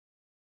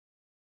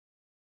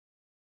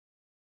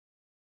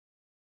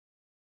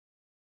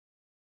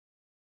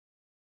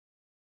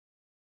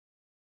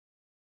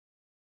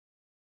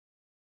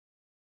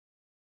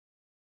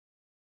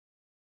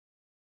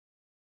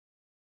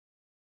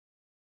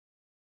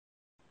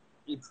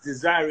it's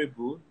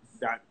desirable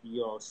that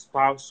your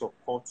spouse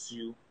supports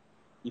you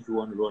if you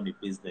want to run a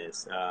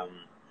business.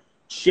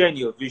 Sharing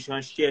your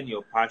vision, sharing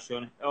your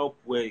passion, help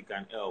where you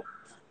can help.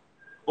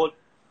 But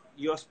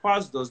your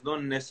spouse does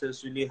not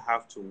necessarily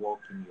have to work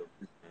in your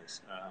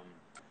business.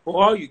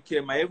 For all you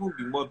care, might even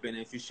be more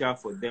beneficial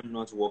for them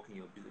not working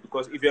your business.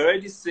 Because if you're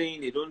already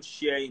saying they don't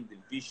share in the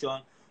vision,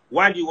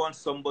 why do you want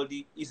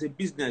somebody? It's a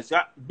business.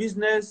 Yeah,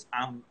 business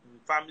and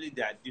family,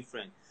 they are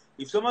different.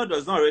 If someone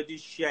does not already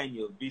share in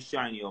your vision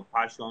and your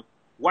passion,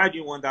 why do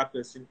you want that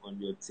person on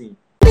your team?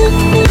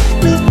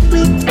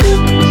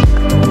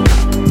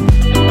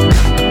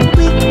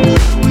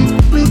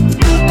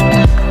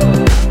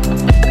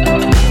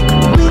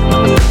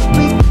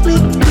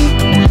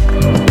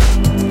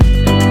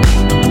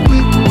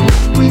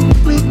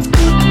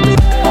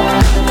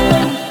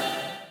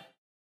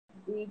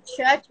 the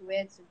church we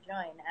were to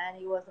join,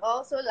 and it was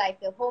also like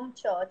a home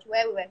church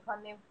where we were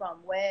coming from,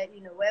 where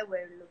where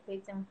we're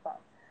relocating from.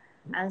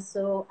 And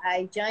so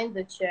I joined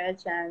the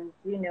church, and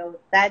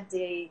that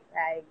day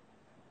I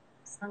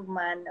sang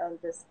man on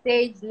the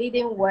stage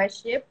leading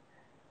worship.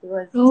 He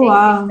was Oh, taking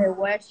wow. the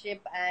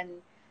worship, and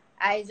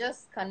I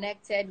just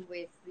connected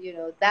with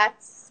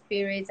that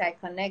spirit. I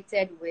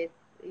connected with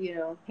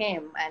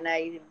him, and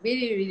I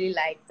really really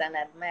liked and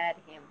admired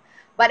him.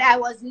 But I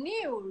was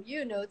new,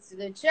 to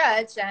the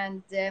church,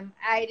 and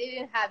I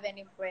didn't have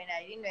any friend.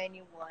 I didn't know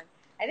anyone.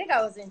 I think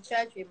I was in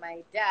church with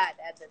my dad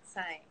at the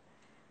time,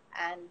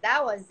 and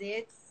that was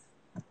it.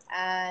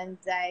 And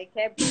I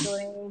kept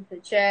going to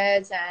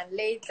church, and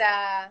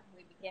later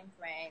we became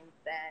friends.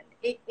 And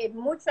a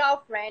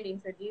mutual friend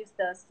introduced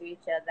us to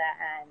each other,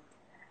 and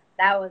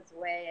that was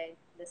where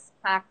the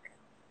spark,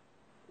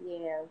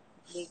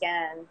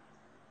 began.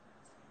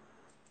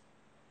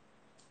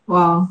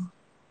 Wow.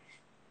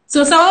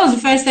 So what was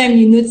the first time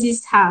you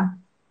noticed her?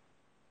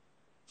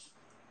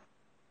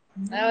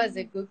 That was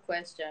a good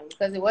question,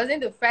 because it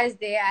wasn't the first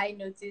day I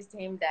noticed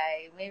him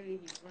that maybe he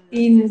wouldn't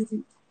You notice.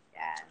 noticed.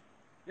 Yeah.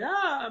 Yeah,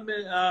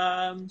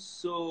 I mean,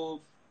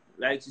 so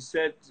like you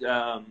said,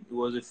 it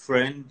was a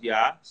friend,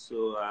 yeah.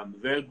 So a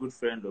very good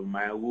friend of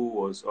mine who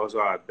was also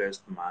our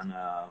best man.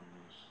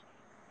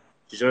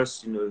 She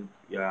just,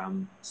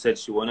 said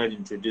she wanted to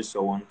introduce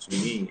someone to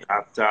me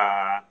after,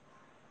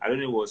 I don't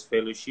know, it was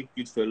fellowship,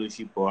 youth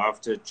fellowship, or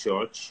after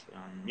church.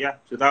 Yeah,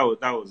 so that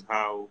was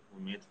how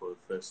we met for the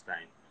first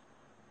time.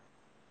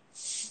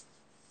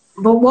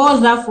 But what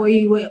was that for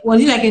you?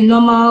 Was it like a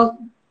normal,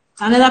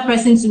 another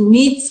person to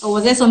meet, or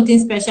was there something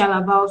special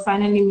about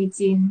finally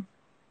meeting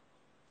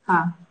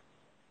her?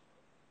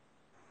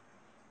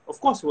 Of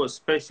course, it was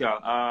special.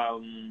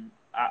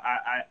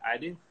 I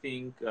didn't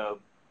think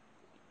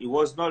it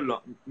was not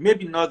long,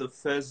 maybe not the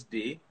first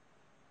day,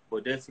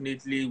 but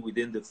definitely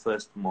within the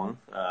first month.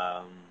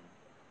 I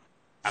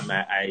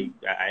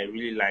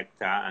really liked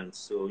her, and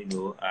so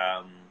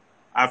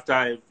after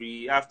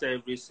every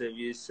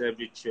service,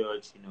 every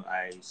church,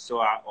 I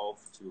saw her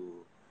off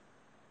to.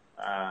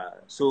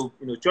 So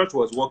church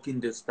was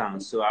walking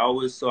distance, so I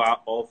always saw her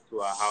off to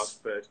her house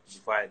first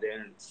before I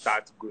then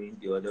start going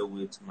the other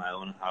way to my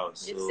own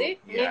house. You So see,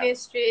 yeah.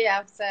 ministry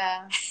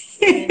after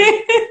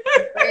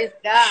praise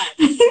God.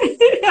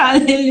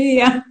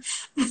 Hallelujah.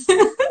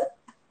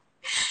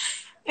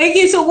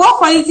 Okay, so what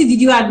quality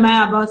did you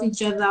admire about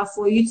each other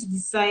for you to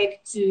decide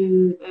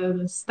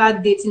to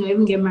start dating or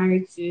even get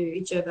married to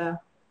each other?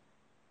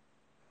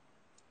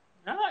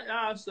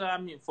 So I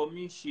mean, for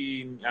me,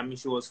 she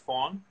was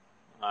fun.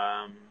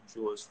 She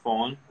was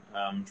fun.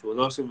 She was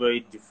also very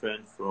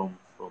different from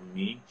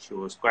me. She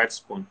was quite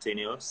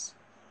spontaneous.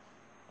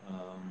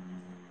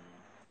 Um,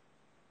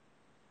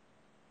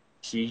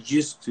 she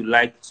used to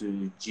like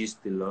to gist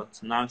a lot.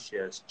 Now she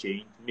has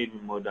changed, maybe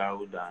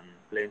motherhood and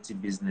plenty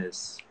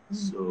business.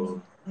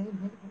 So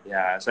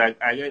yeah, so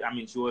I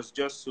mean, she was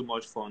just so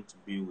much fun to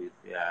be with.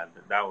 Yeah,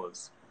 that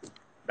was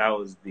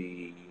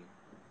the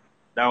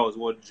that was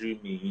what drew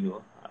me,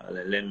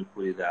 let me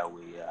put it that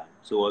way. Yeah.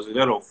 So it was a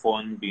lot of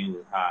fun being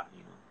with her,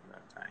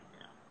 that time.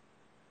 Yeah.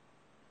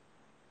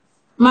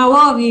 Ma,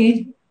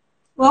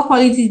 what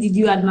qualities did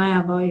you admire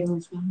about your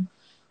husband?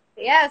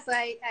 Yes,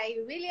 I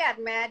really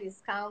admired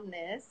his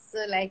calmness.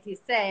 So, like you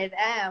said,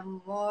 I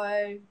am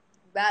more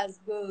buzz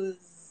goes,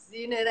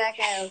 that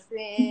kind of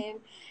thing.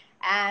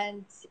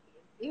 And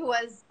he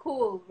was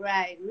cool,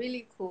 right?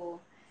 Really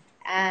cool.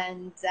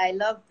 And I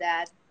love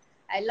that.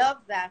 I love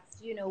that,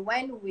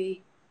 when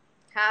we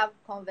have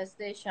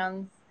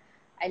conversations,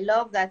 I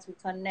love that we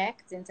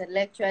connect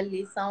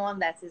intellectually, someone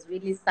that is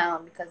really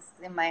sound, because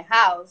in my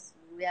house,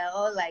 we are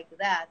all like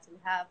that. We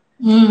have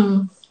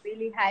Mm,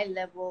 really high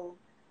level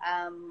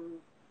um,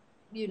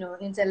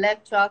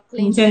 intellectual,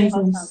 clean discussion.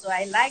 intelligence. So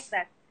I like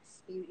that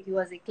he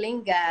was a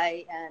clean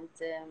guy, and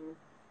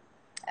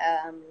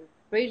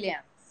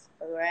brilliant,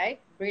 all right?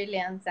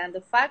 Brilliant. And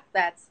the fact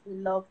that he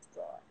loved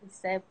God, he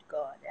served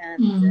God.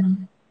 And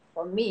Mm.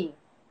 for me,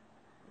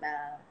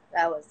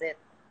 that was it.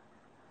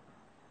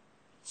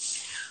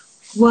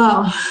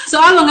 Wow.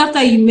 So how long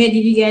after you met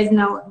did you guys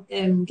now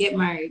get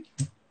married?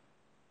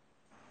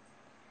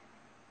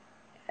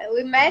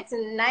 We met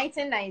in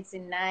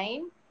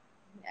 1999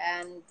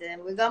 and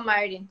we got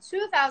married in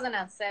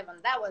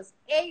 2007. That was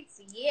 8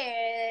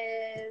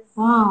 years.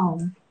 Wow.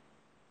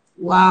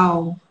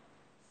 Wow.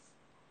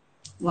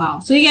 Wow.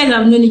 So you guys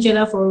have known each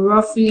other for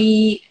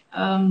roughly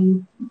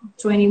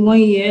 21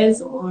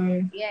 years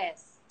or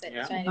Yes,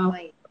 Yeah.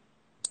 21 years.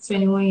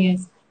 21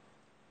 years.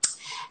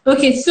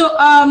 Okay, so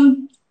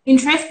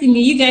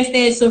interestingly, you guys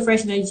started So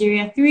Fresh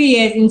Nigeria 3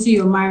 years into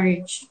your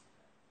marriage.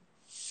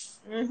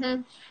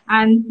 Mm-hmm.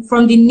 And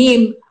from the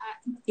name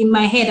in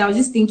my head, I was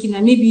just thinking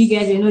that maybe you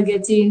guys are not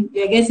getting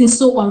you're getting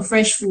so on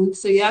fresh food,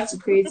 so you have to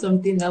create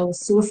something that was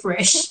so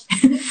fresh.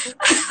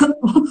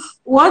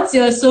 What's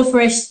your So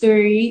Fresh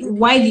story?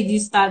 Why did you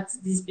start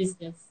this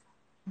business?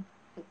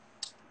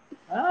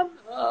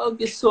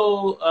 Okay,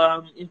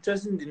 so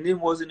interesting. The name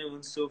wasn't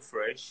even so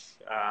fresh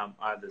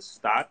at the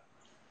start.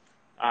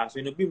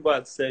 So Bimbo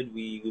had said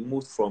we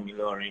moved from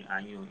Ilorin,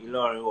 and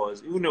Ilorin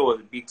was, even though it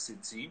was a big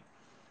city,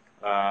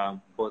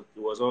 but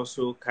it was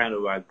also kind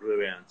of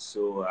agrarian.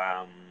 So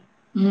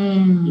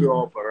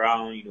grew up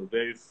around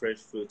very fresh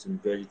fruits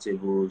and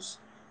vegetables.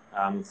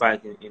 In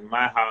fact, in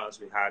my house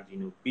we had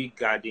big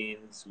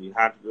gardens, we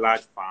had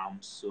large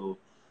farms. So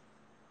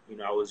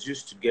I was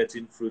used to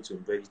getting fruits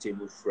and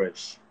vegetables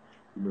fresh.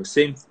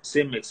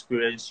 Same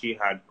experience she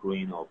had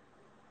growing up.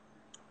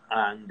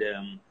 And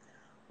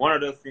one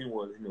other thing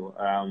was,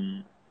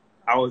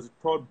 I was the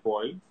third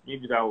boy.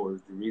 Maybe that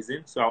was the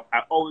reason. So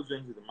I always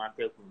went to the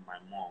market with my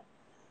mom,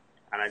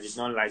 and I did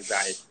not like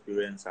that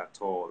experience at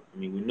all. I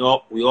mean,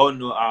 we all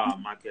know our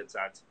markets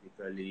are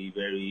typically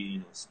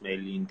very,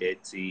 smelly,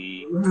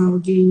 dirty,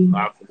 Rowdy.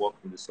 have to walk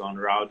in the sun,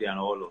 rowdy, and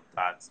all of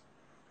that.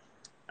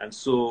 And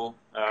so,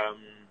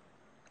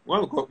 when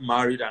we got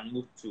married and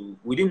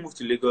we didn't move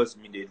to Lagos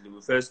immediately.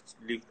 We first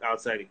lived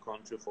outside the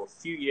country for a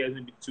few years,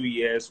 maybe 2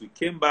 years. We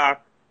came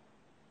back.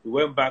 We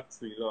went back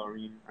to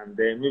Ilorin, and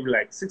then maybe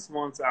like 6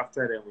 months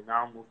after that, we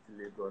now moved to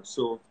Lagos.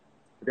 So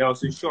there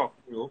was a shock,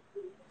 So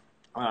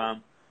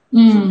we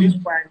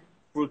didn't find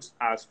fruits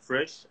as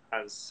fresh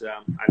as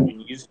I've been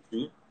used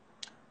to.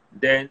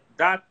 Then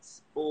that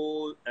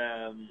old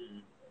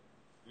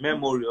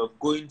memory of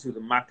going to the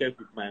market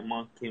with my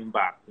mom came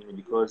back,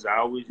 because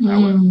I went to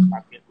the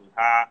market with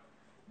her.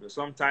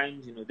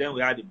 Sometimes, then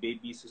we had a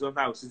baby, so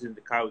sometimes I would sit in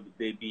the car with the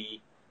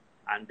baby,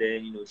 and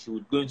then she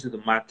would go into the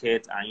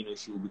market, and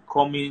she would be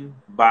coming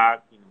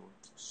back,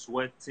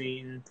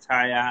 sweating,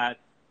 tired,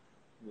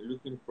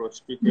 looking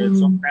frustrated.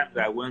 Sometimes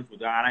I went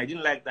with her, and I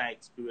didn't like that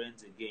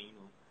experience again,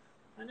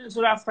 And then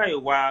so after a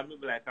while,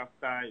 maybe like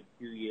after a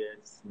few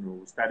years,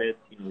 we started,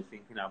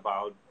 thinking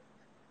about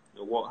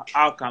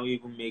how can we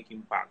even make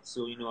impact.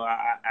 So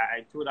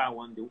I told her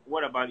one day,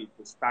 what about if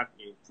we start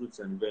a fruits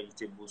and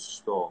vegetables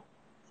store?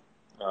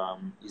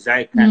 Is that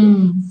a kind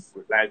of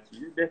would like to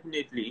do?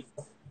 Definitely.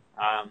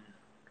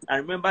 I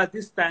remember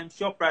this time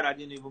ShopRite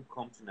didn't even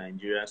come to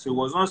Nigeria, so it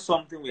was not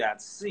something we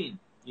had seen.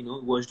 It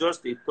was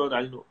just a thought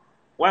that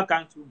why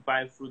can't you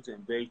buy fruits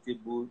and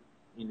vegetables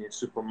in a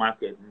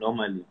supermarket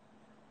normally?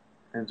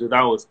 And so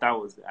that was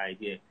the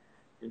idea.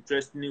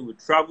 Interestingly, we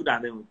traveled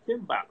and then we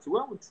came back. So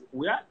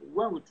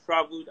when we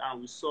traveled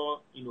and we saw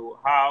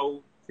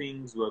how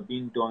things were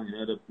being done in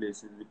other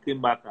places, we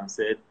came back and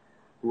said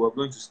we were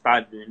going to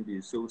start doing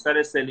this. So we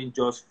started selling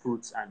just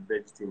fruits and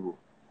vegetables.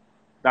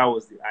 That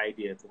was the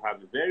idea, to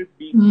have a very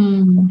big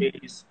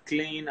place,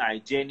 clean,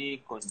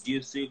 hygienic,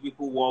 conducive.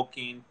 People walk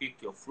in,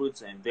 pick your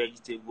fruits and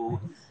vegetables,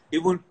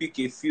 even pick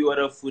a few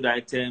other food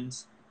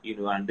items,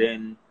 and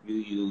then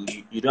you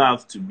don't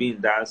have to be in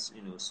that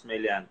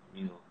smelly and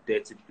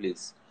dirty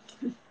place.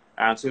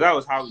 And so that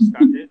was how we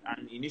started.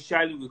 And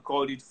initially we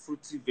called it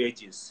Fruity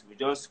Veggies. We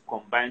just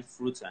combined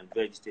fruits and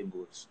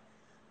vegetables.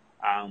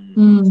 So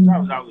that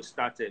was how we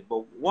started.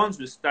 But once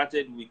we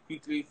started, we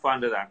quickly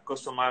found out that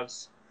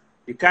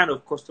the kind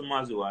of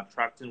customers we were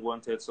attracting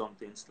wanted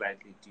something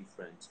slightly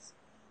different.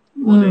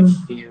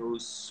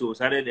 So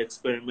started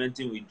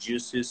experimenting with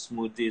juices,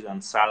 smoothies,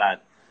 and salad.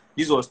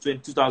 This was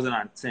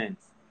 2010.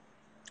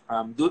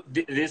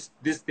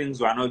 These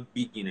things were not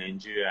big in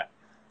Nigeria,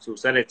 so we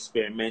started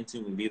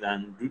experimenting with it,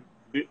 and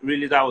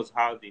really that was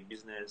how the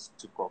business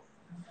took off.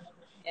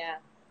 Yeah.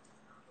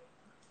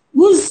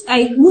 Or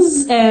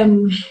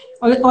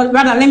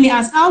rather, let me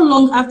ask, how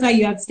long after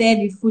you had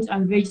started with fruit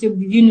and vegetable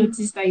did you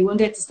notice that you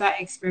wanted to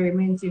start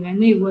experimenting? I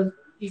know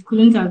it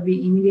couldn't have been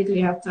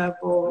immediately after,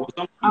 but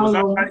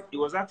it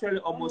was actually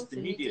almost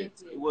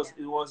immediate. It was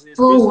a space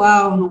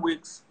of 2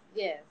 weeks.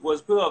 Yes. It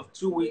was a period of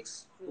 2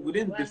 weeks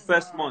within the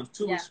first month.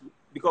 2 weeks,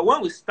 because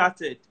when we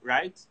started,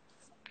 right,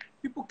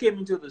 people came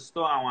into the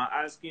store and were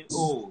asking,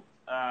 "Oh,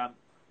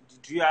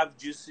 do you have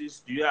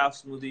juices? Do you have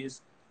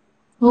smoothies?"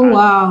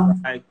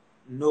 Like,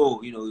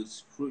 no,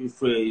 it's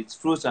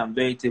fruits and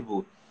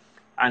vegetable.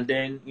 And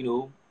then,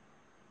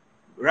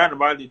 around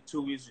about the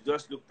 2 weeks, we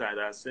just looked at it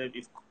and said,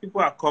 if people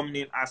are coming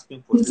in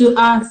asking for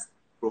this,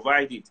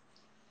 provide it.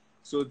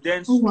 So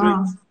then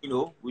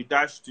straight, we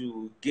dashed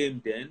to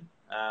Game then,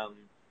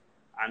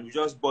 and we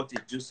just bought a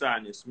juicer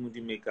and a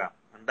smoothie maker,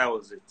 and that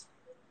was it.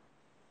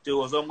 So it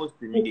was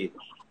almost immediate.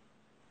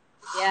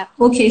 Yeah.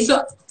 Okay,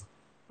 so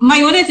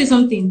you wanted to say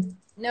something?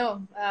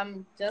 No,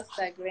 just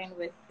agreeing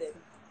with it.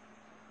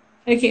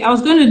 Okay, I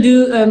was going to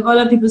do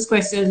other people's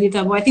questions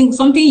later, but I think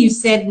something you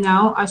said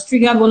now has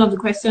triggered one of the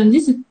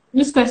questions.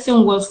 This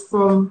question was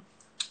from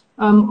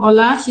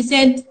Ola. She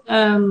said,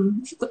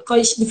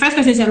 'cause the first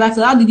question she asked,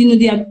 how did you know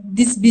that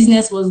this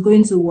business was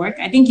going to work?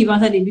 I think you've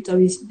answered a bit of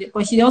it,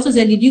 but she also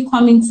said, did you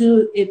come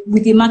into it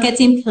with a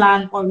marketing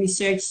plan or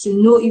research to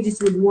know if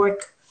this would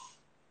work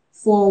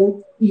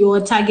for your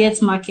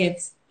target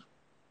market?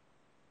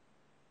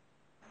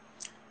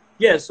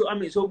 Yeah, so I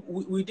mean, so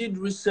we did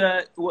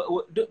research.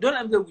 Don't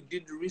I mean we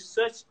did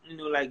research,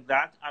 like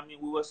that. I mean,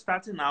 we were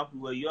starting out. We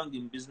were young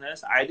in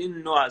business. I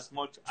didn't know as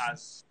much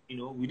as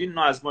we didn't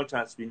know as much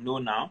as we know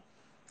now.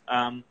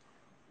 Um,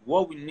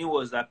 what we knew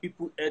was that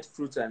people ate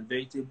fruits and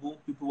vegetables.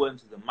 People went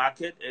to the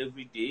market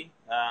every day,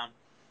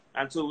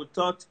 and so we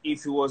thought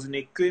if it was in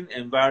a clean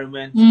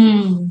environment,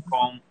 people would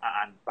come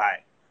and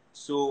buy.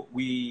 So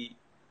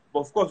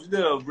of course, we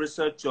did a lot of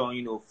research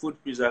on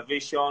food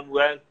preservation.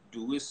 Where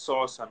do we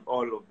source and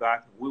all of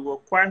that? We were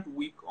quite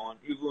weak on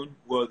even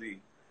what the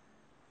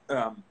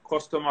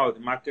customer or the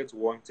market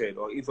wanted,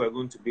 or if we're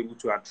going to be able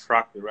to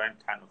attract the right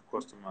kind of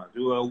customers.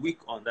 We were weak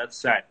on that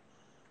side.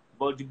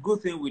 But the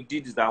good thing we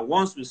did is that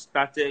once we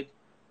started,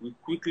 we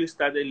quickly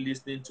started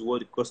listening to what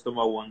the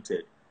customer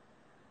wanted.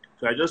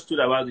 So I just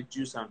told about the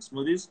juice and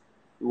smoothies.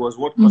 It was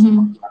what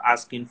customers were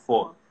asking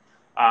for.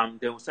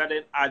 Then we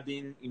started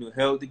adding,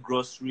 healthy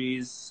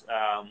groceries,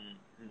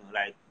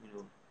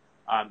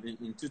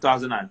 in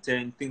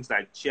 2010, things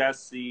like chia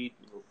seed,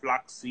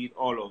 flax seed,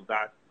 all of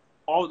that.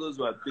 All those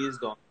were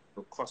based on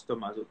the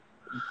customers. So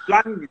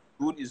planning is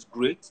good, is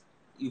great.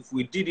 If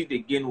we did it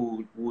again,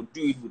 we would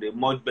do it with a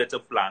much better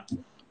plan.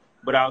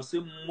 But I would say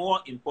more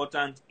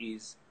important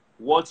is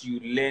what you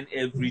learn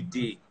every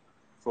day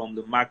from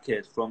the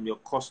market, from your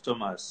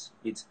customers.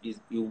 It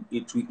will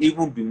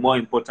even be more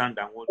important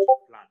than what you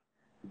plan.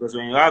 Because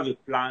when you have a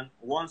plan,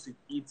 once it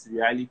hits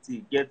reality,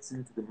 it gets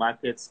into the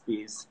market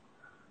space,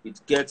 it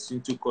gets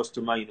into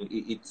customer,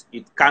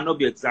 it cannot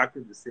be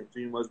exactly the same. So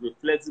you must be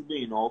flexible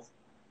enough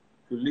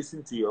to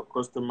listen to your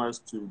customers,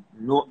 to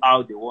know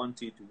how they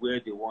want it, where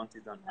they want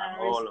it, and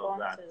all of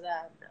that.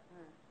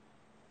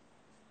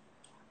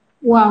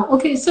 Wow.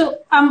 Okay.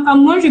 So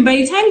I'm wondering, by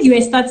the time you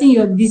were starting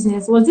your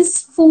business, was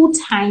this full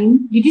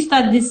time? Did you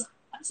start this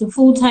as a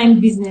full time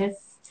business,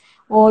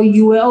 or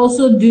you were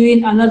also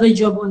doing another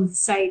job on the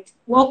side?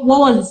 What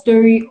was the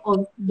story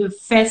of the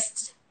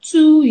first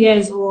 2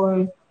 years,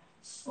 or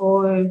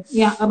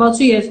yeah, about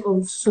 2 years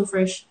of So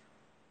Fresh?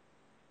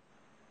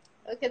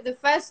 Okay, the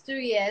first 2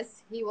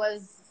 years he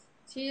was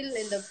still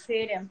in the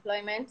paid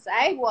employment.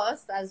 I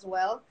was as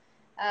well.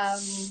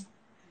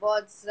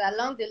 But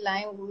along the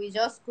line, we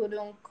just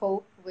couldn't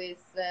cope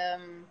with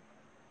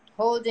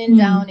holding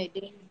down a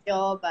day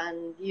job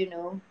and,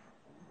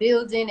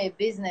 building a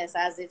business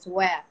as it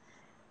were.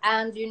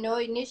 And,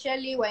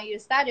 initially when you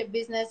start a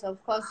business,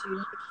 of course, you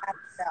need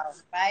capital,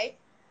 right?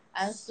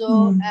 And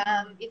so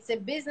it's a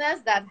business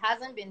that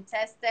hasn't been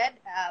tested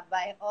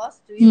by us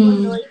to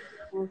even know if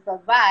it will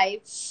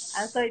survive.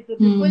 And so it would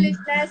be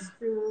foolishness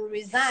to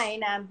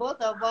resign and both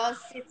of us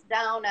sit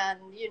down and,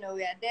 we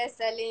are there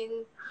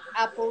selling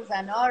apples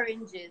and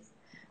oranges,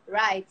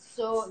 right?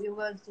 So it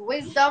was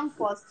wisdom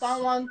for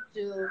someone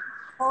to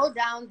hold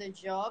down the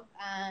job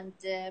and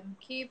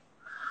keep,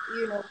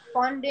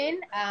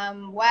 funding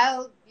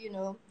while,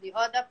 the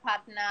other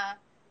partner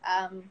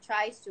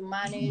tries to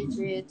manage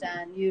it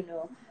and,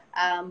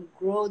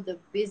 grow the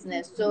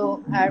business.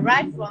 So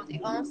right from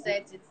the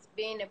onset, it's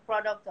been a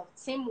product of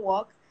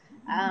teamwork.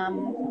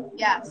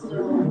 That's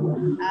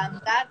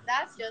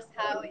just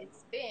how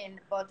it's been.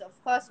 But of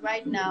course,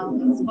 right now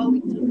it's what we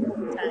do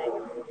full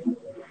time.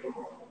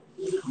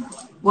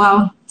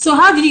 Wow. So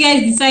how did you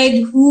guys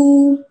decide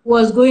who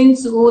was going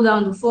to hold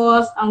down the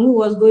force and who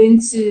was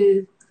going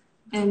to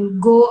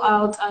go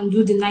out and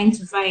do the 9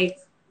 to 5?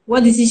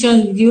 What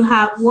decisions did you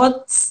have?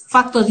 What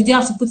factors did you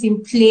have to put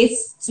in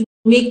place to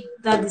make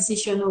that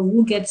decision of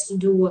who gets to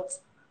do what?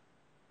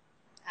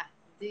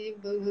 The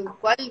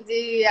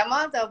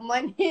amount of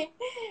money,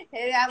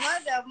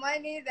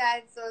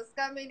 that was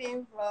coming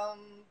in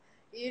from,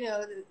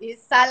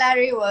 his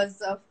salary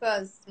was, of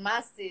course,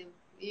 massive,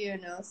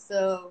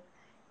 so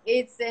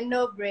it's a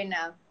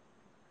no-brainer.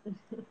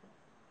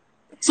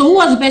 So who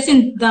was the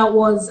person that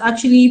was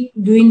actually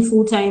doing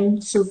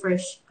full-time So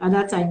Fresh at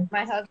that time?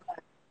 My husband.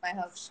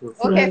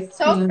 Okay,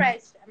 So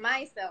Fresh,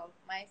 myself.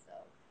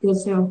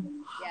 Yourself.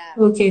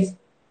 Yeah. Okay.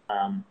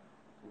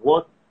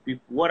 What the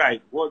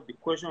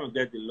question we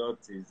get a lot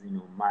is,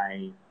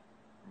 my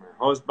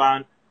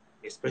husband,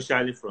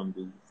 especially from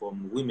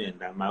women,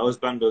 that my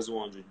husband doesn't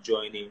want to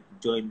join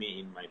me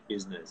in my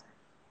business.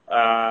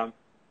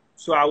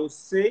 So I would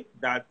say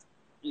that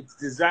it's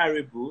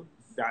desirable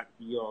that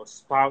your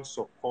spouse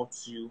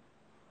supports you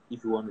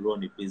if you want to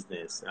run a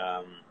business.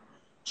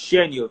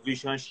 Sharing your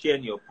vision,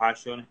 sharing your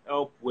passion,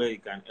 help where you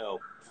can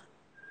help.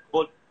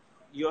 But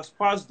your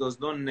spouse does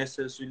not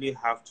necessarily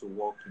have to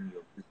work in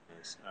your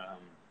business.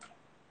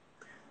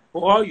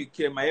 For all you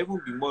care, might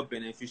even be more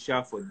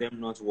beneficial for them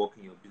not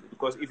working your business.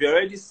 Because if you're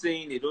already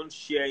saying they don't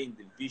share in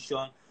the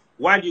vision,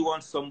 why do you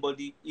want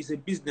somebody? It's a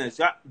business.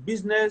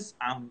 Business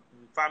and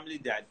family,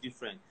 they are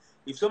different.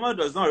 If someone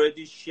does not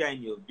already share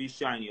in your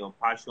vision and your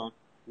passion,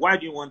 why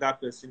do you want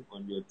that person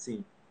on your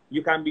team?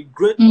 You can be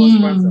great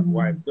husbands and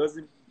wives.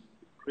 Doesn't mean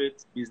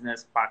great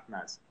business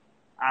partners.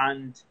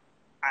 And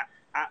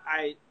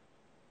I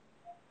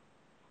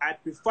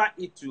prefer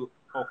it to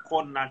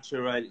occur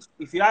naturally.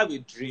 If you have a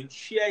dream,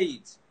 share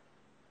it.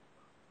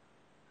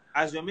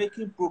 As you're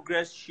making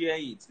progress, share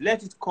it.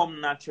 Let it come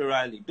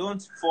naturally.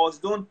 Don't force,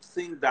 don't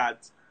think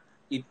that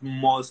it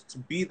must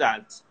be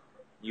that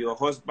your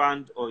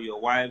husband or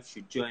your wife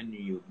should join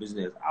your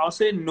business. I'll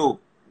say no.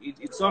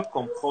 It's not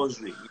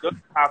compulsory. It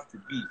doesn't have to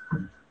be.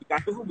 It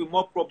can even be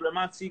more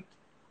problematic,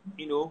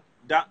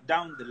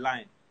 down the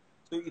line.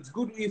 So it's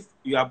good if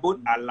you are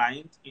both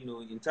aligned,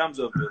 in terms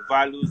of your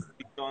values,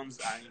 visions,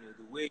 and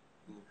the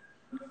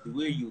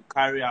way you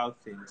carry out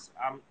things.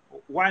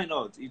 Why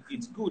not?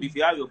 It's good if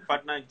you have your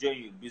partner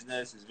join your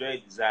business. It's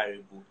very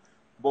desirable.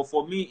 But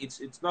for me,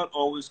 it's not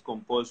always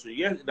compulsory.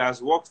 Yes, it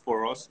has worked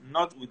for us,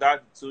 not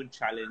without its own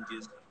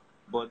challenges.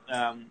 But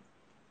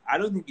I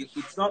don't think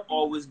it's not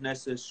always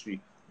necessary.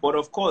 But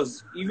of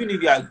course, even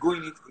if you are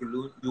going it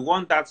alone, you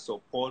want that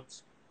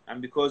support. And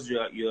because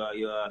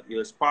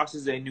your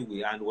spouses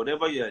anyway, and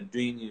whatever you are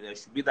doing, there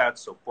should be that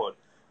support.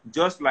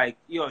 Just like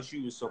he or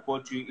she will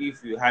support you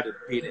if you had a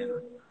paid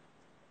employee.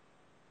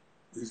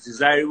 It's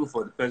desirable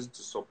for the person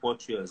to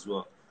support you as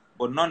well,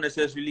 but not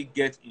necessarily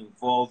get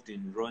involved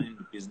in running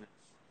the business.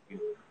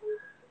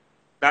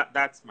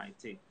 That's my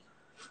take.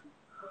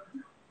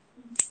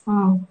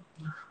 Wow,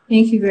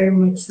 thank you very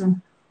much, sir.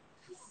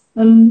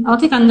 I'll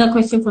take another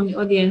question from the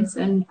audience,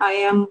 and I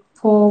am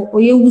Paul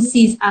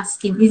Oyewusi is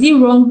asking: is it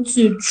wrong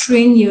to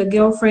train your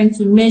girlfriend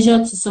to measure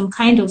to some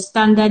kind of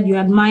standard you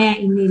admire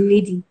in a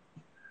lady?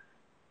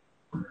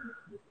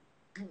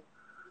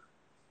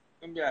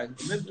 Yeah,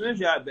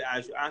 maybe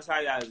I should answer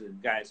it as a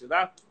guy. So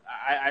that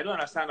I don't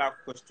understand that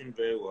question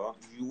very well.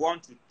 You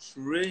want to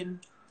train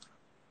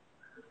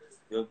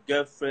your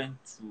girlfriend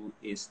to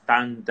a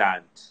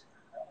standard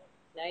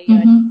that you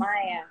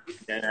admire.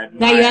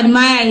 That you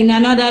admire in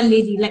another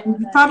lady. Like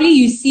probably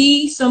you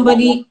see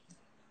somebody.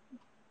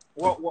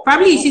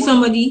 You see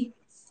somebody.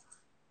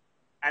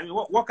 I mean,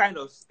 what kind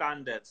of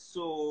standard?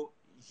 So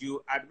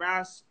you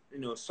admire,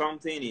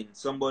 something in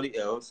somebody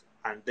else,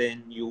 and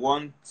then you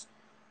want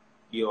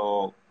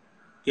your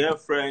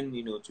girlfriend,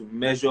 to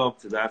measure up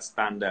to that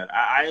standard.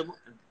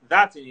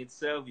 That in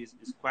itself is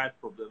quite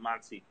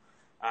problematic.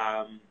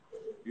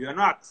 You're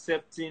not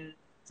accepting.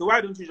 So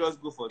why don't you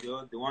just go for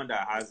the one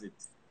that has it?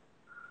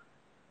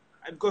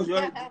 Because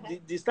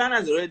the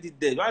standard is already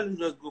there. Why don't you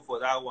just go for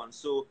that one?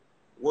 So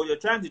what you're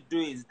trying to do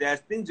is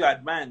there's things you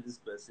admire in this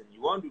person.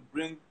 You want to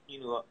bring,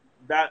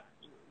 that.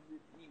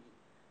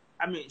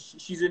 I mean,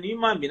 she's an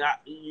human being.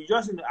 You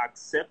just need to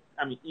accept.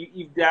 I mean,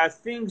 if there are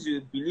things you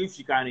believe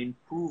she can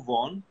improve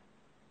on,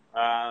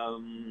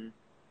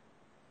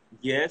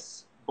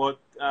 yes, but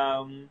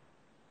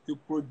to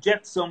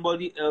project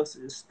somebody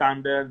else's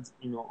standards,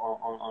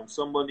 on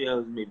somebody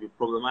else may be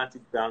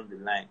problematic down the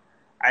line.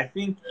 I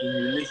think in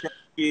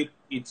relationship,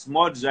 it's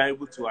more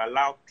desirable to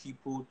allow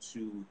people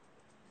to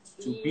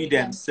be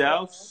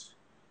themselves,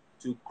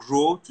 to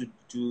grow,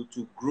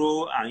 to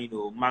grow and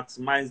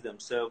maximize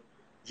themselves.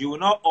 You will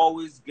not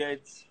always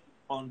get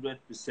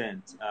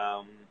 100%,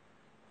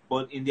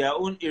 but in their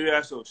own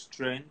areas of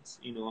strength,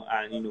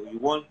 and you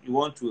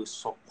want to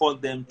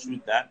support them through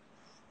that.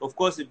 Of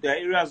course, if there are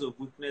areas of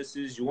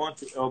weaknesses, you want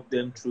to help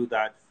them through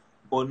that,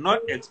 but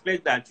not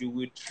expect that you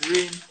will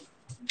train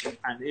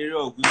an area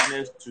of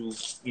weakness to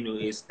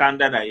a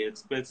standard that you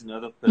expect in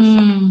another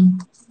person.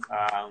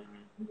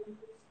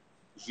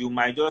 You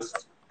might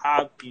just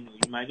have you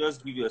might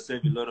just give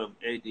yourself a lot of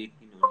headache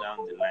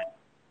down the line.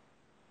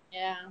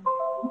 Yeah.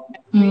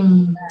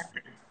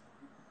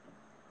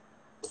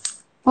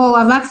 Oh,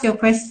 I've asked your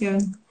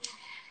question.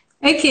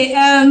 Okay.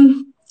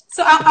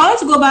 So I want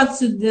to go back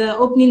to the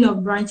opening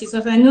of branches,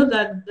 because I know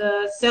that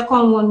the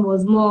second one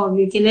was more of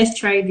okay, let's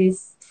try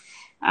this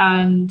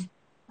and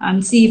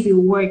see if it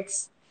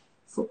works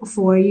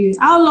for you.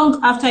 How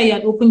long after you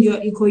had opened your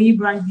Ikoyi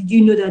branch did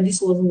you know that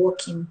this was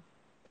working?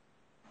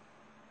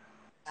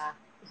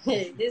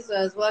 This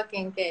was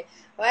working. Okay.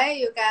 When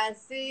you can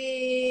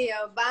see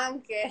your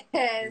bank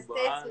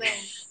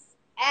statements.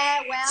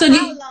 Well, so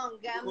how long?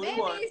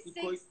 Maybe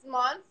 6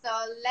 months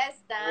or less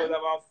than. It was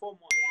about 4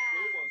 months.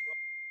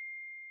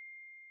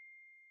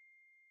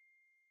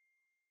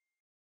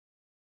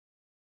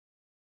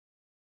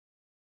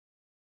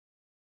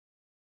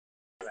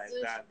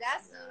 Yeah.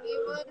 That's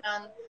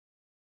even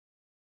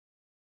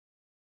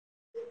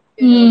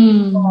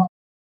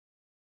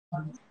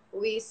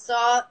we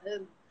saw a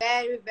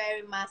very,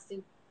 very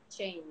massive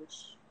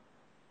change.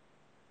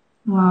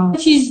 Wow.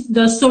 Which is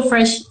the So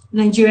Fresh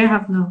Nigeria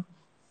have now?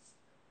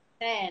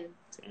 10.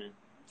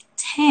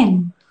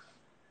 10.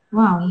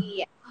 Wow.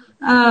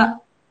 Yeah.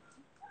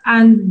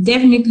 And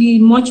definitely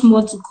much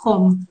more to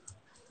come.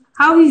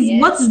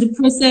 What is the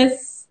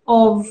process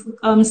of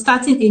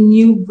starting a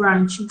new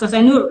branch? Because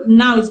I know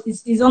now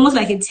it's almost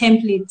like a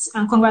template.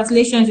 And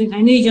congratulations,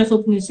 I know you just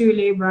opened a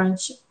Surulere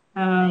branch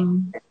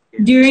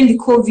during the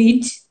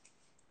COVID,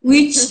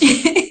 which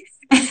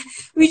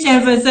which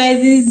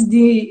emphasizes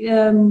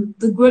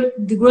the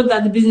growth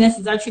that the business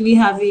is actually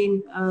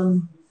having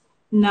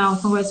now.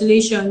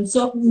 Congratulations.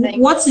 So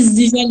what is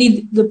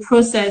usually the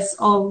process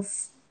of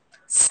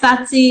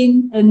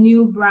starting a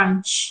new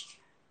branch?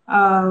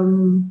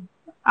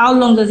 How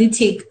long does it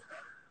take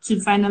to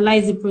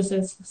finalize the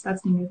process of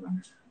starting a new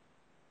branch?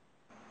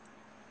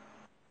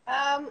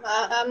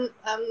 I'm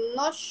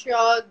not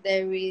sure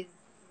there is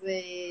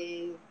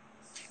a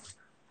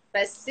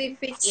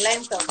specific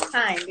length of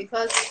time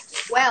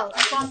because, well,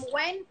 from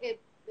when a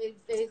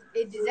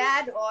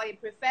desired or a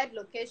preferred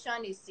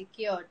location is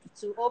secured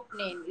to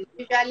opening, it's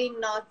usually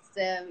not,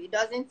 it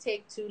doesn't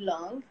take too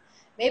long.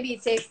 Maybe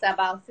it takes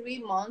about 3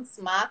 months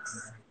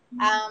max.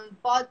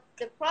 But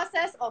the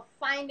process of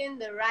finding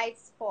the right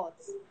spot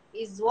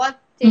is what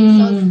takes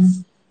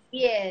us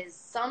years.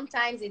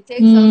 Sometimes it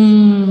takes us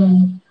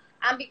years.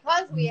 And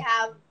because we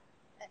have,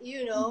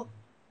 you know,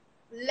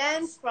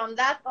 learned from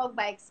that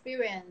by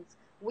experience,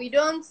 we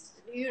don't,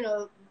 you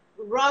know,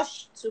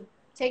 rush to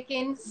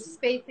taking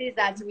spaces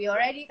that we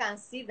already can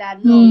see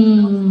that no, we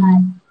don't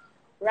like.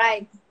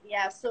 Right.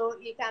 Yeah. So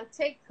it can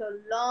take a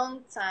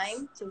long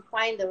time to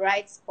find the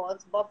right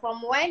spot. But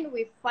from when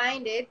we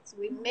find it,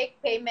 we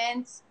make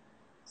payments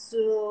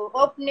to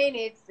opening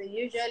it.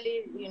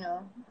 Usually, you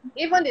know,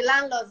 even the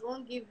landlords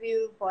won't give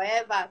you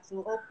forever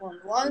to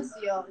open. Once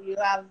you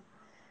have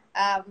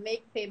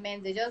make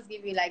payments, they just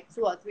give you like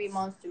 2 or 3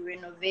 months to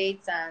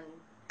renovate and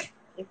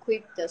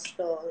equip the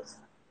stores.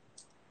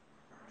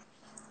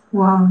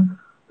 Wow.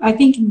 I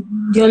think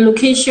your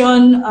location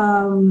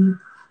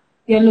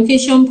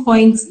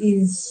point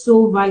is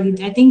so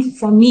valid. I think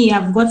for me,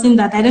 I've gotten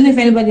that. I don't know if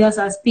anybody else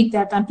has picked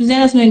that. And please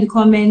let us know in the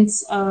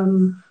comments.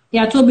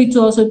 Yeah, Toby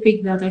to also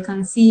pick that. I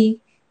can see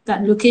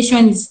that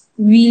location is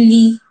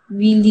really,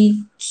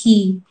 really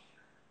key.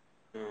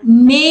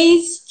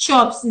 Maze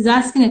Chops is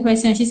asking a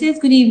question. She says,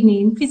 good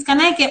evening. Please, can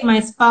I get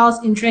my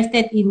spouse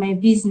interested in my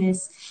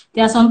business?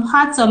 There are some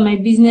parts of my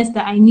business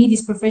that I need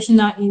his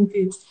professional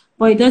input,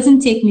 but it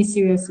doesn't take me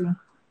seriously.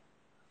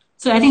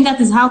 So I think that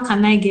is how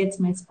can I get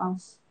my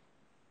spouse?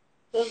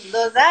 So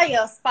does that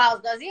your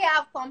spouse, does he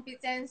have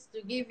competence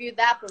to give you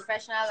that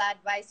professional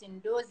advice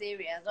in those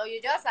areas? Or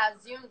you just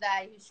assume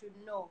that he should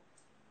know?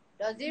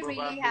 Does he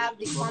really have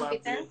the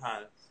competence?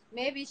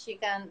 Maybe she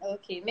can,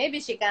 okay, maybe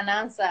she can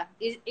answer.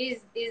 Is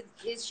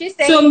she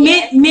saying so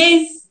yes?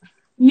 Maze,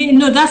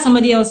 no, that's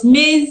somebody else.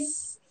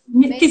 Maze,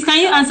 please, can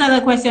you answer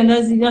the question?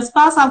 Does your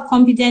spouse have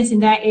competence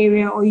in that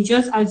area, or you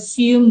just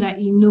assume that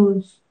he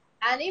knows?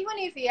 And even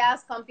if he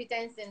has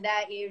competence in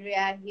that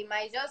area, he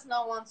might just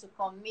not want to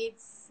commit,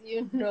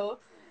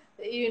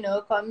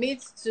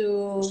 commit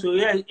to. So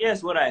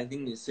yes, what I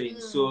think is saying.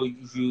 So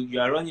you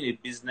are running a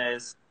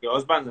business. Your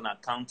husband's an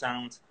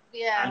accountant.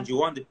 Yeah. And you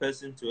want the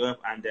person to help,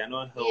 and they're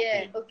not helping.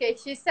 Yeah. Okay.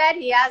 She said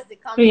he has the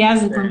competence. He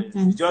has the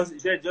competence.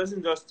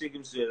 Just take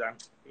him serious.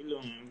 I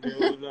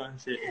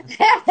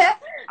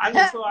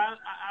mean, so I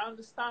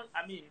understand.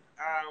 I mean,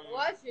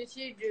 what should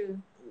she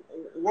do?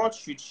 What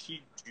should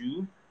she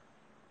do?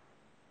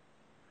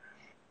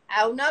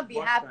 I will not be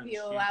happy,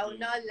 or I will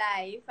not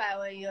lie. If I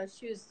were in your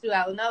shoes too,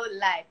 I will not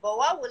lie. But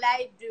what will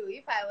I do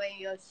if I were in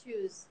your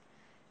shoes?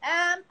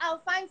 I'll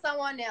find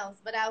someone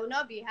else, but I will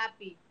not be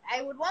happy.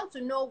 I would want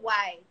to know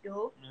why,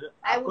 though.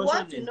 I would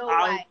want to know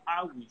why.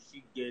 How will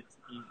she get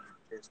him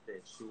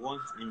interested? She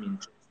wants him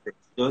interested. She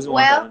doesn't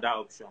want another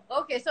option.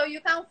 Okay, so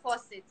you can't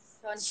force it.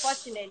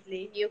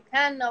 Unfortunately, you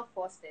cannot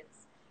force it.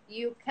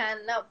 You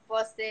cannot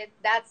force it.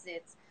 That's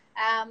it.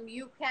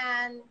 You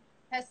can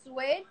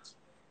persuade,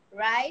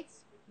 right?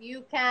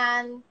 You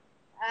can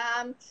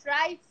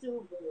try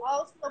to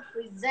also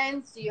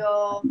present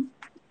your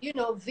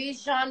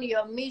vision,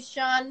 your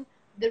mission,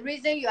 the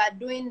reason you are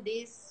doing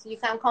this. You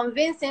can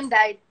convince him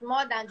that it's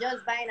more than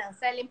just buying and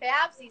selling.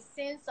 Perhaps he's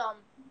seen some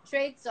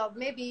traits of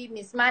maybe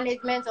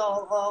mismanagement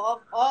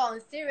or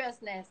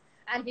unseriousness,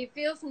 and he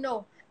feels,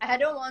 no, I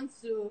don't want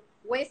to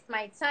waste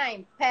my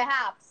time.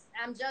 Perhaps,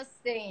 I'm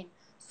just saying.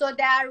 So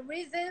there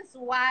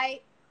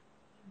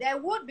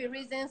would be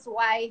reasons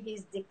why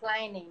he's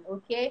declining,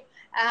 okay?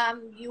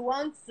 You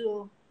want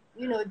to,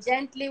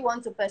 gently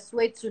want to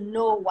persuade to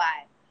know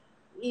why.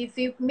 If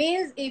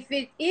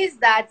it is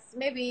that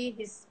maybe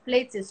his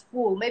plate is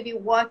full, maybe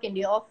work in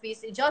the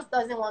office, he just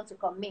doesn't want to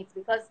commit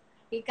because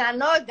he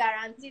cannot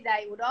guarantee that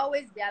he would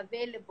always be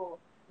available.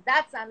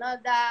 That's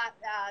another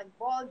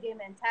ball game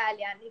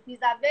entirely. And if he's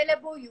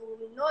available, you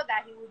will know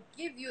that he will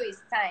give you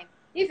his time.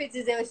 If it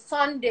is a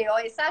Sunday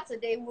or a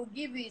Saturday, he will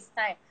give you his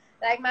time.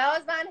 Like my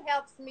husband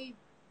helps me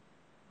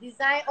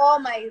design all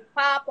my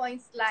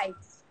PowerPoint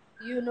slides,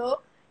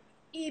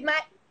 He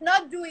might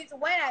not do it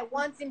when I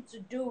want him to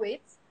do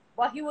it,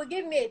 but he will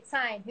give me a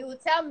time. He will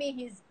tell me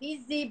he's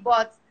busy,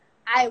 but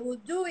I will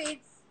do it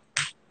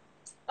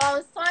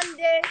on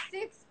Sunday,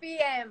 6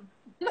 p.m.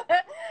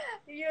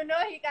 You know,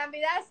 he can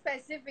be that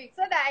specific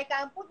so that I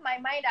can put my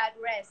mind at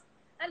rest.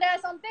 And there are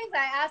some things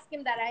I ask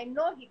him that I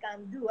know he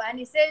can do, and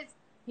he says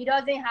he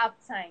doesn't have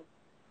time.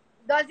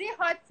 Does it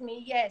hurt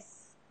me?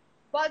 Yes.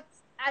 But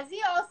has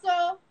he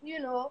also, you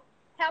know,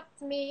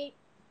 helped me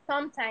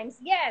sometimes?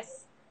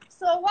 Yes.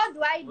 So what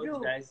do I do?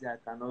 What did I say I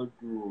cannot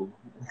do?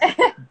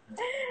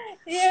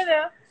 You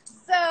know,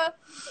 so,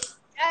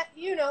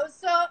 you know,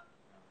 so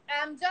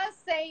I'm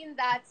just saying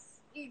that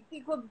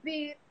it could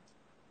be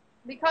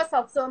because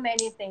of so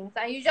many things,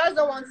 and you just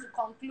don't want to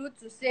conclude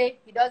to say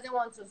he doesn't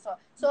want to.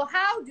 So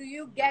how do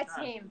you get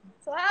him?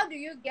 So how do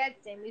you get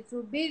him? It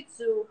will be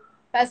to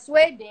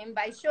persuade him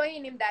by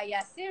showing him that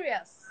you're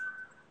serious.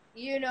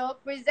 You know,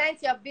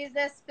 present your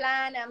business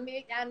plan and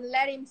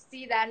let him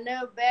see that,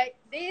 no, but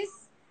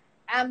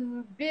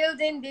I'm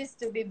building this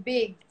to be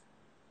big.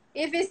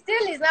 If he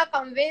still is not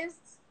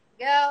convinced,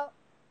 girl,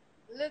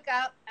 look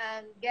out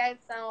and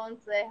get someone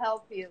to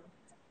help you.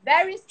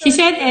 Very soon. She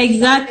said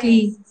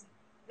exactly.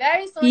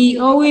 Very soon. He's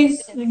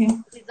always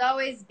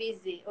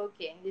busy.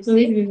 Okay, you so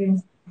see?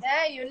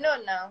 Yeah, you know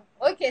now.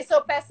 Okay,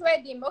 so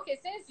persuade him. Okay,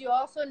 since you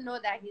also know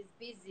that he's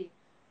busy,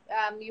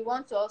 you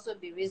want to also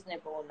be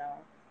reasonable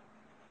now.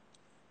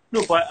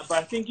 No, but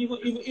I think even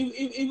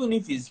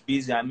if he's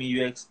busy, I mean,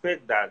 you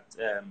expect that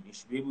he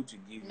should be able to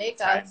give you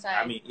time.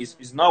 I mean,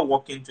 it's not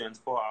working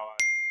 24 hours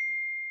a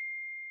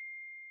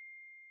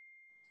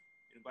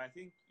day. But I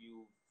think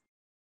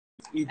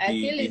I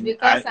feel it's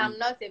because I'm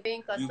not a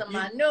paying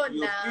customer. You're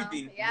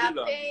paying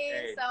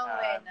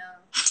somewhere now.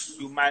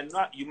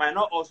 You might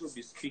not also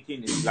be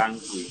speaking his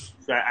language.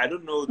 So I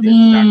don't know the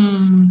exact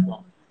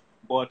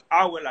but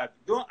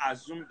don't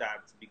assume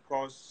that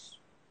because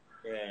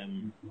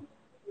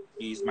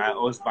he's my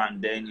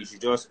husband, then you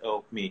should just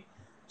help me.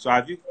 So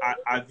have you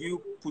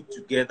put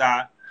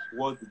together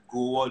what the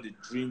goal, what the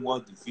dream,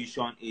 what the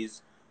vision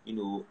is? You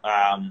know,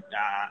 and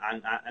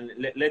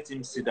let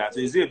him see that. So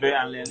is he a very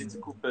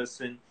analytical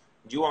person?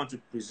 Do you want to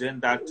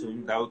present that to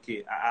him that,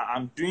 okay,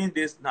 I'm doing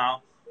this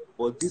now,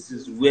 but this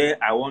is where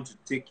I want to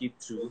take it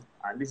to,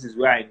 and this is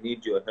where I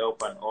need your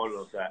help and all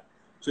of that.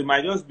 So it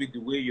might just be the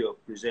way you're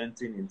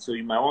presenting it. So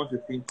you might want to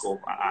think of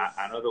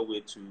another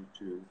way to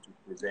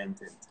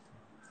present it.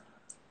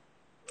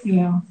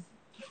 Yeah.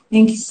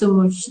 Thank you so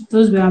much.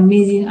 Those were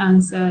amazing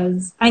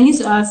answers. I need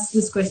to ask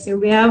this question.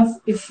 We have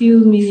a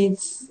few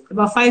minutes,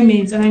 about 5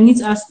 minutes, and I need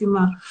to ask you,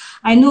 Ma.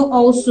 I know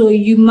also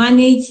you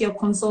manage your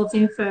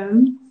consulting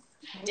firm.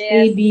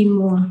 Yes. AB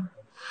More.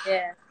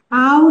 Yeah.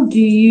 How do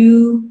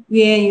you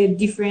wear your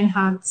different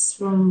hats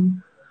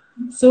from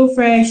So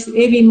Fresh to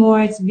AB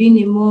More to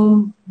being a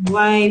mom,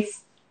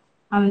 wife,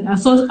 and I'm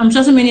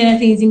sure so many other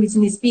things in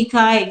between, a speaker,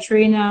 a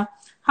trainer?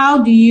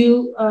 How do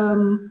you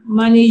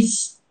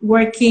manage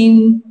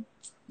working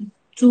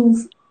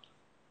two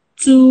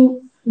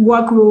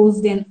work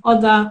roles than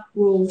other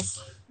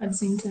roles at the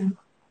same time?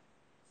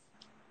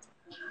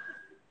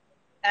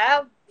 I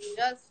have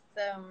just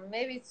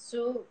maybe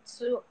two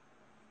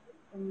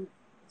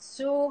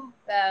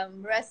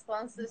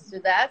responses to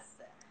that.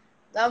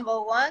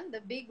 Number one, the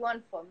big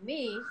one for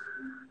me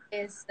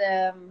is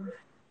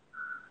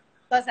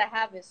because I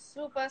have a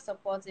super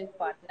supportive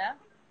partner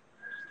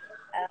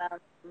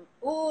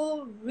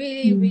who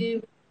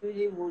really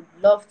would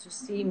love to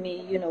see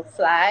me, you know,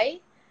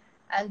 fly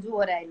and do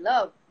what I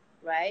love,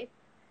 right?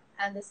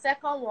 And the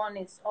second one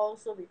is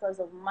also because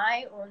of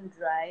my own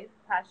drive,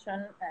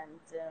 passion, and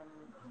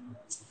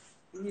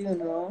you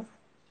know,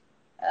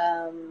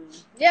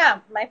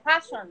 my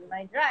passion,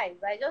 my drive.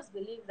 I just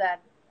believe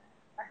that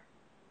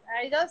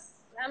I'm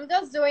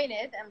just doing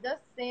it. I'm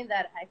just saying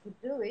that I could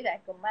do it, I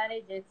could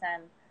manage it,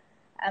 and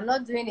I'm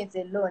not doing it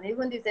alone.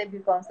 Even this AB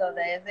consultant,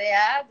 I say,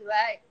 how do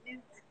I?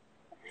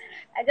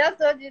 I just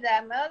told you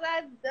that my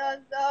husband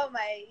does all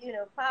my, you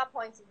know,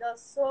 PowerPoint. He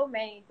does so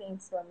many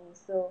things for me.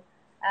 So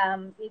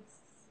it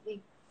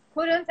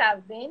couldn't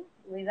have been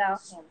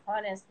without him,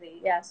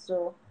 honestly. Yeah.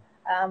 So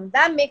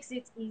that makes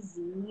it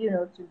easy, you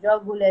know, to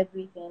juggle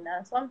everything.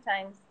 And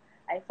sometimes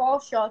I fall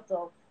short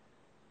of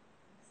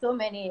so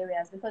many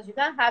areas because you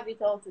can't have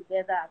it all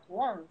together at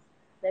once.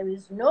 There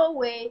is no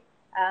way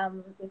a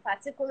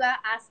particular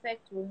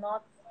aspect will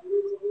not,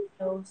 you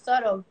know,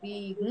 sort of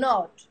be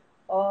ignored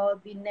or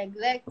be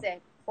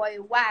neglected for a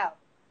while,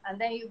 and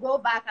then you go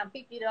back and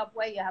pick it up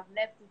where you have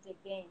left it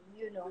again,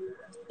 you know.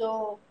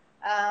 So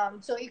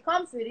it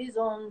comes with its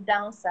own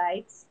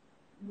downsides,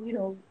 you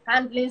know,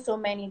 handling so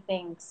many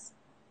things.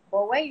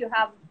 But when you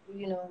have,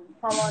 you know,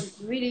 someone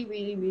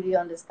really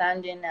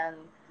understanding and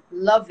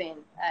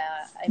loving,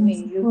 I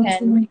mean, you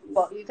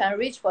can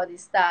reach for the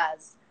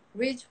stars,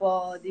 reach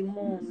for the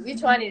moon.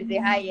 Which one is the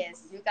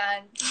highest? You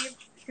can keep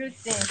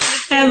shooting.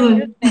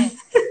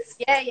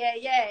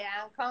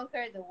 Yeah, and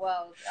conquer the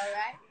world. All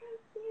right.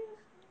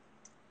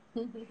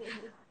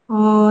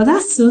 Oh,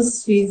 that's so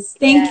sweet.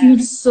 Thank you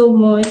so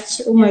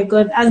much. Oh my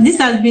God. And this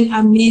has been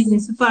amazing,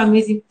 super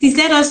amazing. Please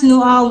let us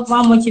know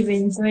how much you've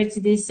enjoyed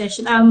today's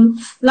session.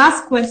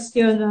 Last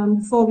question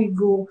before we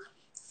go.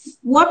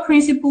 what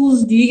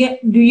principles do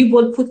you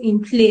both put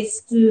in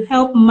place to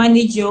help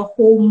manage your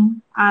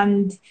home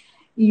and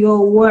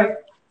your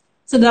work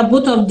so that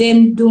both of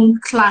them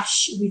don't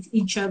clash with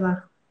each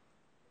other?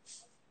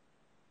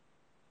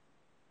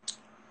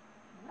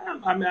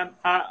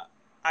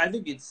 I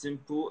think it's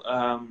simple.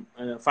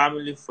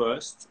 Family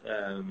first.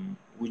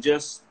 We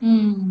just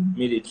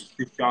made a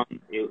decision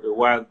a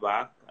while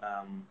back.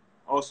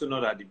 Also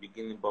not at the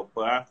beginning, but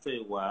after a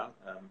while,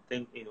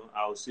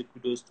 I will say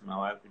kudos to my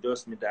wife. We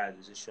just made that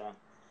decision,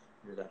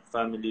 that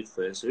family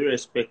first,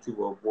 irrespective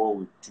of what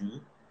we do.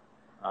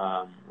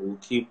 We'll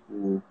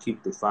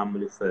keep the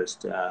family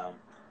first. There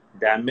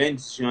are many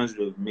decisions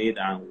we've made,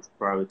 and we've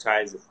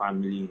prioritized the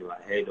family,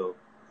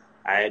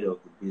 ahead of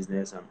the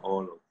business and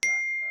all of that.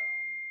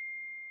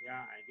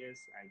 Yeah, I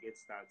guess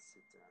that's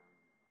it.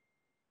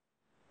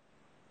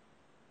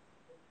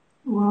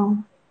 Wow.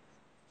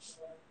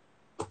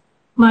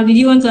 Ma, did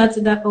you want to add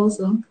to that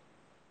also?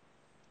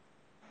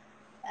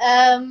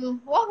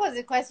 What was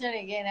the question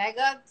again? I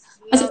got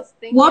lost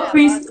thinking what about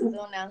the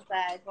own answer.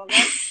 I forgot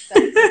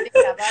to think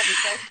about the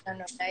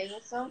question. You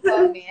soon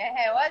called me.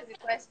 Hey, what's the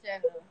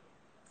question?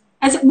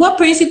 What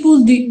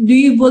principles do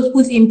you both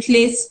put in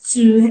place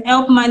to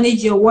help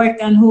manage your work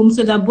and home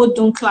so that both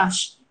don't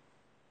clash?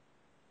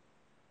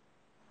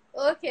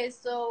 Okay,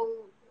 so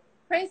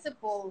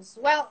principles.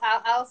 Well,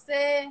 I'll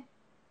say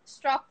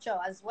structure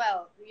as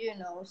well.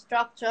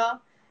 Structure.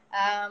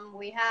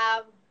 We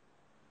have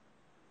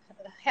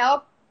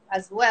help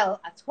as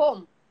well at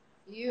home.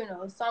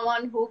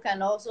 Someone who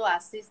can also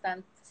assist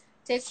and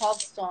take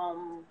up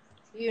some,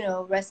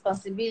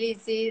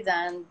 responsibilities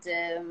and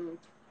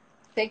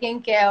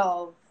taking care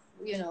of,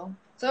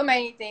 so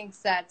many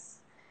things that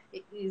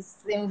is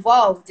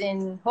involved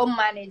in home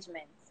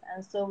management.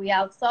 And so we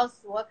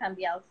outsource what can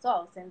be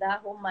outsourced in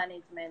that home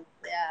management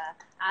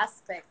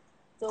aspect.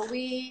 So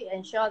we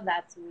ensure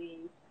that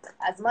we,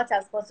 as much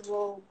as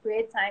possible,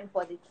 create time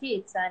for the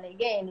kids. And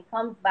again, it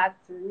comes back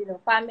to,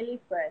 family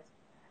first.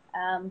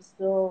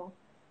 So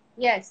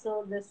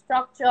the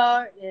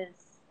structure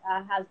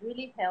has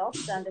really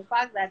helped. And the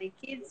fact that the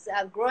kids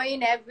are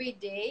growing every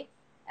day,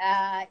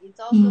 it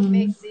also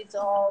makes it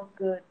all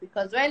good.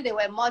 Because when they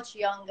were much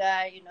younger,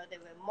 they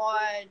were more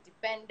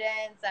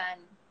dependent,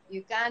 and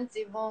you can't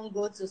even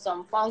go to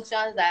some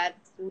functions that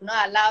do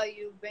not allow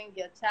you bring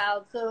your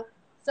child.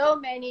 So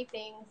many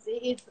things.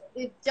 It's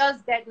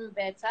just getting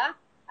better.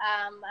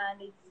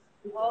 And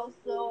it's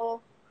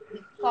also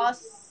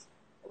because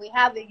we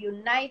have a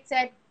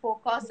united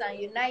focus and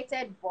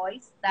united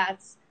voice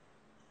that's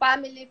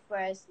family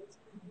first,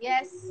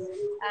 yes,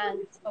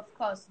 and of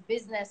course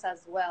business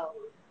as well.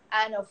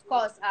 And of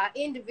course our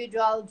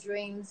individual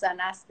dreams and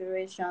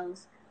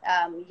aspirations.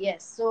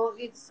 Yes, so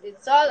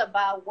it's all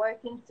about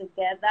working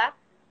together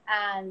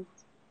and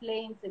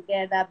playing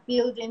together,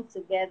 building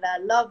together,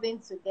 loving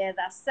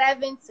together,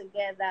 serving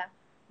together.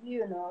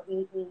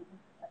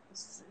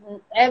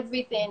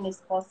 Everything is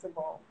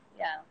possible.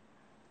 Yeah.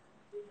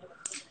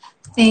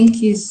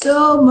 Thank you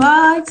so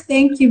much.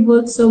 Thank you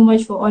both so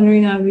much for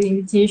honoring our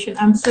invitation.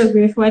 I'm so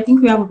grateful. I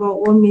think we have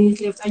about 1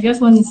 minute left. I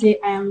just want to say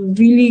I am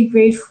really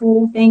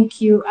grateful.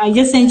 Thank you. I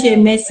just sent you a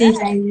message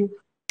and you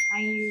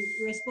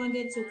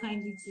responded so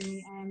kindly to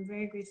me. I am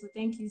very grateful.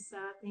 Thank you,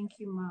 sir. Thank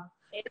you, ma.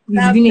 It's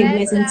been a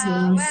blessing to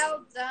us.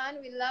 Well done.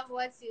 We love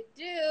what you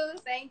do.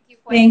 Thank you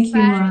for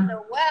inspiring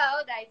the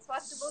world that it's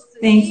possible to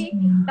see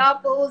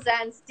couples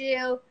and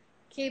still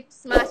keep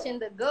smashing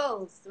the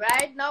goals,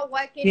 right? Not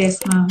working yes,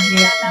 ma'am.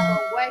 Yes,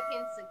 but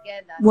working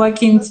together.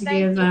 Working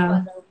together.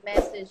 Thank you for the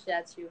message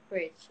that you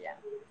preach. Yeah.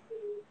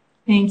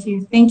 Thank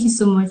you. Thank you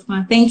so much,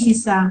 ma'am. Thank you,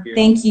 sir.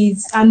 Thank you.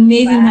 It's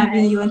amazing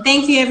having you. And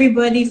thank you,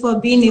 everybody, for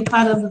being a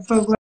part of the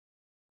program.